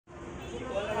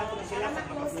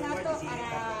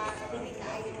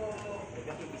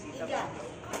dyan.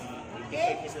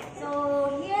 Okay? So,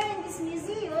 here in this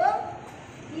museum,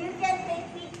 you can take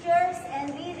pictures and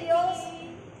videos.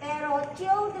 Pero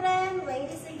children,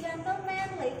 ladies and gentlemen,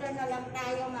 later na lang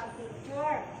tayo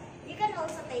mag-picture. You can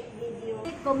also take video.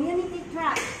 Community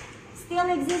trust, still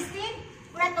existing,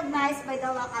 recognized by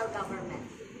the local government.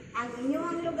 Ang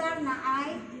inyong lugar na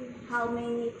ay how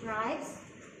many tribes?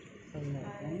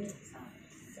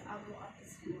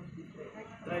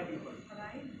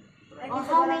 Oh,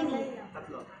 how many?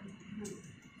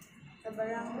 Sa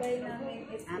barangay namin,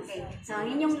 okay. So,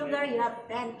 ang inyong lugar, you have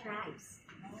 10 tribes.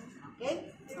 Okay?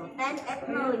 So, 10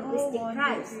 ethno-linguistic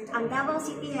tribes. Ang Davao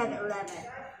City have 11.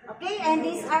 Okay? And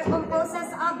these are composed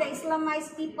of the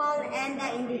Islamized people and the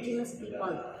indigenous people.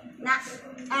 Na,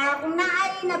 kung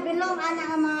naay nabilong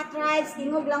ang mga tribes,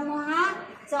 tingog lang mo ha.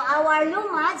 So, our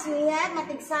Lumats, we have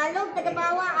Matigsalog,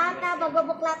 Tagabawa, Ata,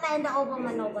 Bagobuklata, and the Obo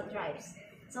Manobo tribes.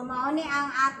 So, mauni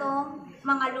ang atong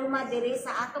mga luma diri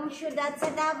sa atong syudad sa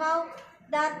Davao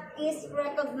that is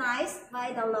recognized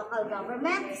by the local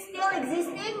government, still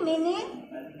existing, meaning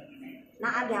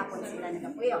naagyapon sila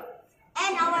nagapuyo.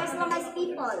 And our Islamized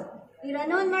people,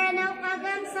 Iranon, Maranao,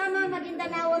 Kagan, Sama,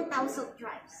 Maguindanao, Tausug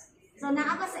tribes. So,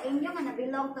 naa ba sa inyo nga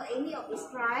na-belong to any of these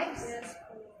tribes?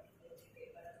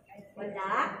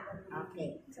 Wala?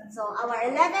 Okay. So, our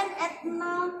 11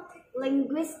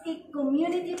 ethno-linguistic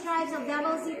community tribes of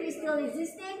Davao City still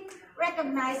existing,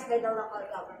 recognized by the local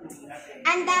government.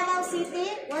 And Davao City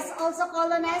was also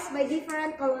colonized by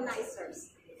different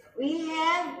colonizers. We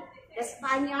have the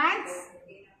Spaniards,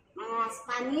 mga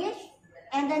Spanish,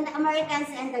 and then the Americans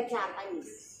and the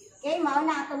Japanese. Okay,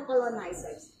 mauna atong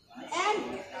colonizers.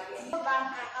 And, bang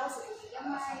kakao sa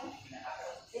Gamay.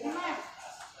 Ganyan.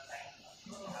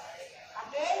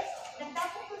 Okay?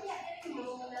 Nagdapo ko niya rin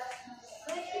mo.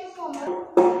 Pwede mo mo.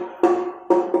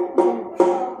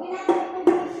 Ginagawa ko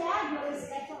niya siya during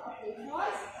special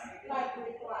occasions like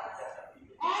rituals.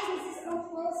 And this is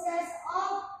composed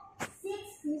of 6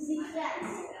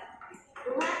 musicians.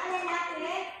 Dumaka na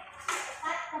natin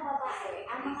at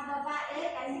kababae. Ang mga babae,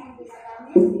 kanya ang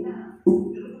ginagamit.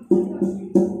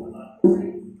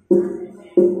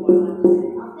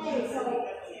 Okay, so,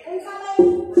 kung sa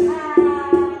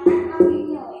may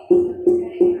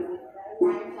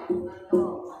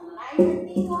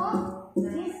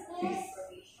this is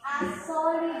a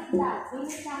solid block. Hindi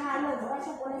siya halo. Wala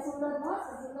siya po na sulod, no?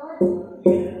 Sa sulod.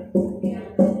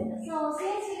 So,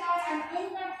 since we are an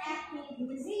interactive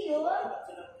museum,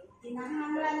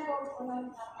 tinahanglan ko ng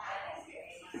kapatid.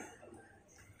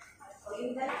 So,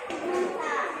 yung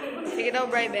galakita. Sige daw,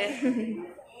 Bri, be.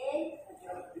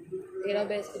 Sige daw,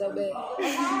 be. Sige daw, be.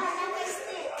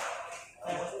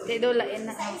 Sige daw, lain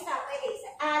na. Isa, pwede.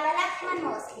 Lalaki man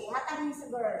mo. Sige, hatang niyo sa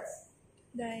girls.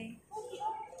 Dai.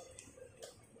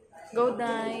 Go,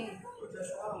 Dai.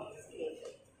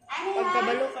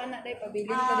 Pagkabalo ka na, Dai.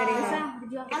 Pabilin ka dali ha.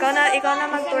 Ikaw na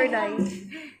mag-tour, Dai.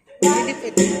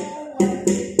 Dipit.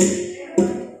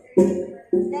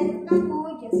 Then come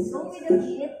on, just go with the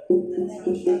beat.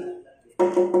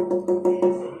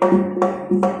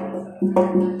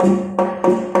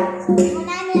 So,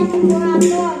 muna niya ang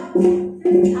kurator.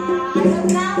 I will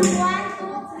count 1,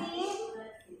 2,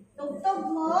 3. Tugtog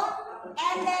mo.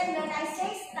 And then when I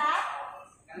say stop,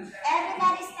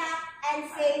 everybody stop and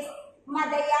says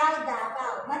Madayaw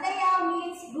Davao. Madayaw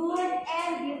means good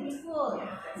and beautiful.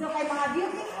 So kay mga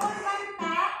beautiful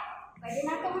kanta, pwede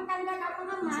na itong matanggal ako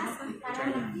ng mask para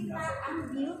makita ang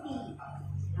beauty.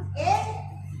 Okay?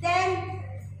 Then,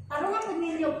 parang ang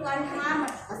pagnilyog ka na,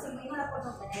 kasi may mga po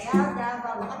ng Madayaw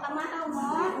Davao. Makapamahaw mo.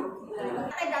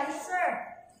 Okay, dali sir.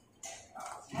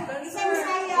 Isa mo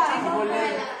sa'yo.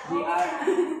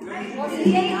 O, si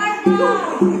JR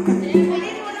daw.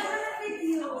 Pwede mo naman ang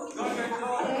video.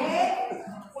 Okay?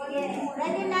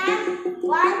 Ready na? 1, 2,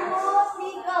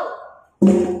 3, go!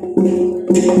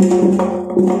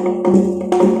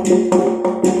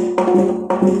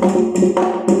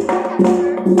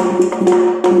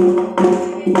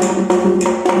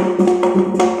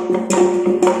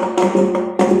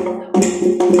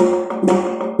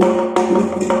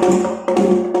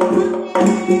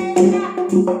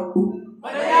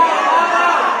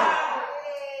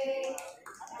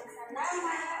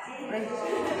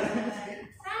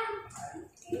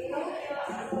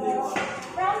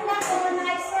 From the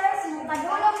colonizers,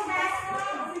 padulong na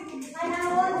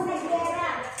panahon sa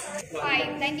gera.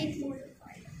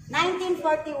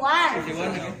 1941.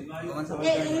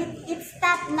 Okay, it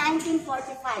stopped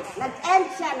 1945. Nag-end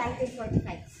siya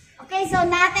 1945. Okay, so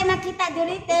natin nakita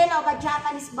diritin of a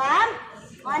Japanese bomb.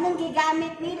 O anong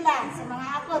gigamit nila sa mga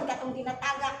hapon katong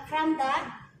ginatagak from the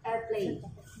airplane.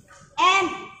 And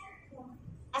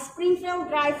a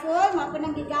Springfield rifle, mga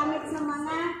nang gigamit sa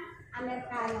mga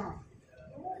Amerikano.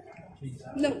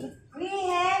 We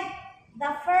have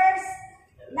the first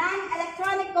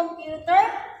non-electronic computer,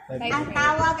 ang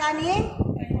tawag anin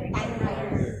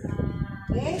typewriter.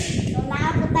 Okay? So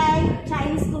naapot tayo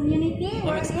Chinese community,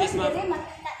 where is dili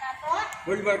makita nato.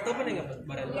 World War II pa nga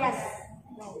baril. Yes.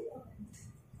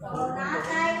 So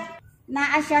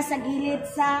naa siya sa gilid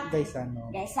sa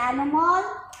Gaisano Mall.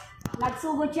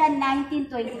 Nagsugod siya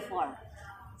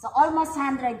 1924. So almost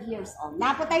 100 years old.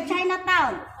 Napo tayo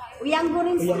Chinatown.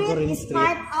 Uyanggurin Street is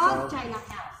part of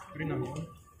Chinatown.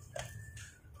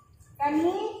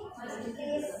 Kani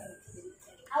is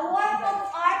a work of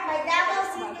art by Davao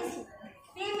City's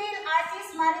female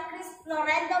artist Maricris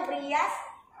Florendo Brias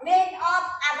made of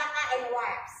abaca and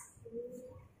warps.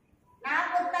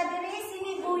 Napunta diri si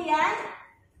Mibuyan.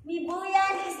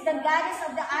 Mibuyan is the goddess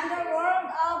of the underworld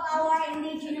of our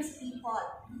indigenous people.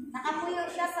 Nakapuyo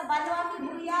siya sa Banwa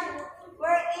Mibuyan,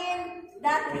 wherein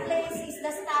that place is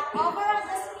the stopover of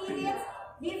the spirits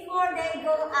before they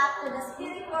go up to the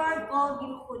spirit world called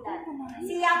Gimukudan.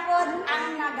 Siya po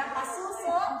ang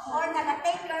nagapasuso or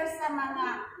nagataker sa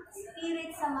mga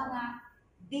spirits, sa mga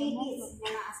babies na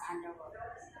nasa underworld.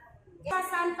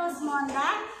 Santos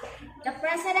Monda, the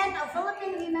president of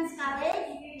Philippine Women's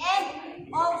College, and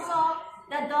also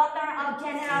the daughter of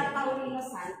General Paulino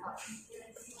Santos.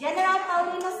 General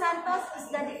Paulino Santos is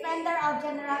the defender of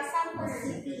General Santos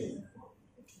City.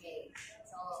 Okay.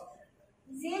 So,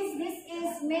 since this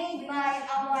is made by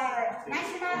our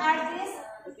national artist,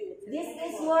 this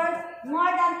is worth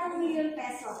more than 2 million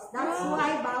pesos. That's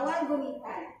why bawal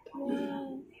gunitan.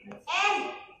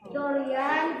 And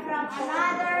Dorian from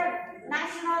another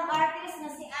national artist na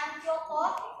si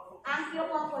Ankyoko.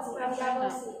 Ankyoko was from Davao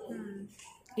City.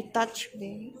 I-touch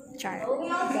me. Char. So we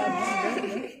also have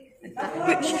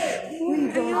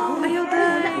Ayaw ba?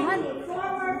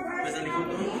 former first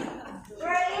family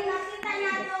wherein nakita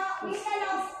nato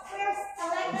Michelo's first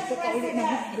elected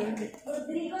president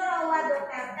Rodrigo Roa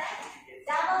Duterte,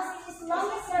 Davao City's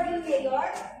longest serving mayor,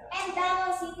 and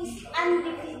Davao City's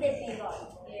undefeated mayor.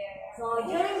 So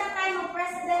during the time of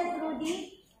President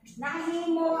Rudy,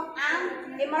 nahimo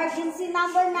ang emergency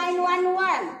number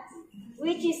 911,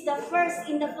 which is the first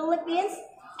in the Philippines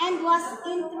and was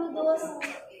introduced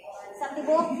sa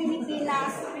tibuok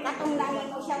Pilipinas katong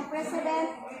nahimo siyang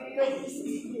President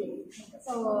 2016.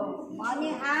 So, mao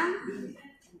ni ang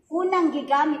unang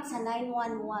gigamit sa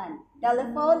 911,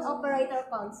 telephone operator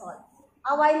console.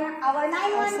 Our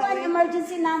 911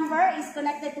 emergency number is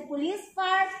connected to police,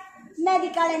 fire,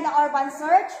 medical, and the urban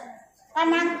search.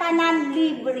 Tanan-tanan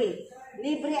libre.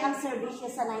 Libre ang serbisyo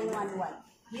sa 911.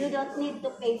 You don't need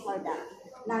to pay for that.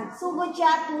 Nagsugod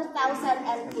siya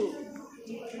 2002.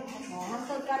 So,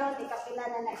 hangtod karon ikapila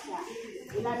na siya.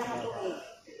 Ila na katuig.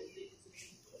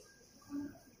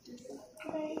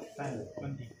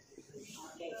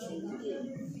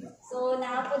 So,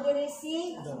 naapo diri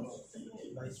si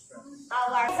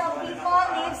our people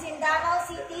lives in Davao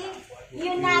City,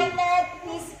 united,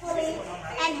 peacefully,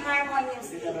 and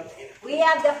harmoniously. We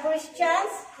have the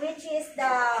Christians, which is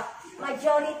the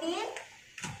majority,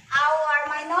 our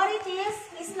minorities,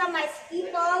 Islamite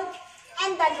people,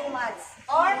 and the Lumans,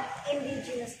 or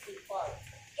indigenous people.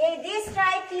 Okay, this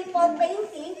tribe people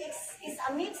painting is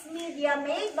a mixed media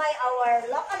made by our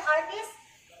local artist,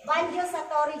 Banjo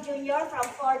Satori Jr. from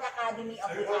Ford Academy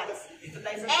of the Arts.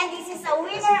 And this is a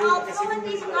winner of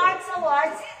Philippine Arts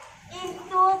Awards in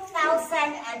 2001.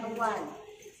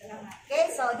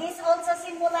 Okay, so this also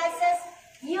symbolizes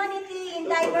unity in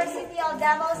diversity of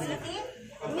Davao City,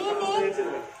 meaning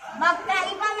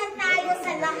magkaiba man tayo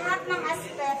sa lahat ng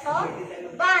aspeto,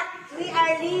 but we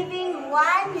are living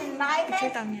one, united,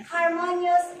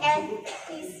 harmonious, and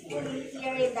peacefully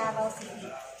here in Davao City.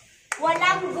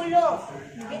 Walang gulo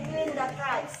between the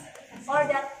tribes or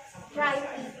the tribe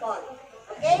people.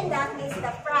 Okay, that is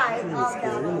the pride of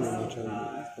Davao City.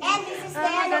 And this is the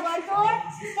end of our tour.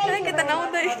 Thank you very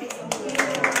much.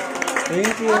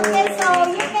 Thank you. Okay, so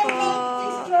you can take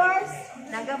pictures.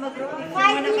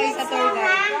 5 minutes lang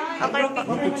ha.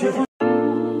 Okay.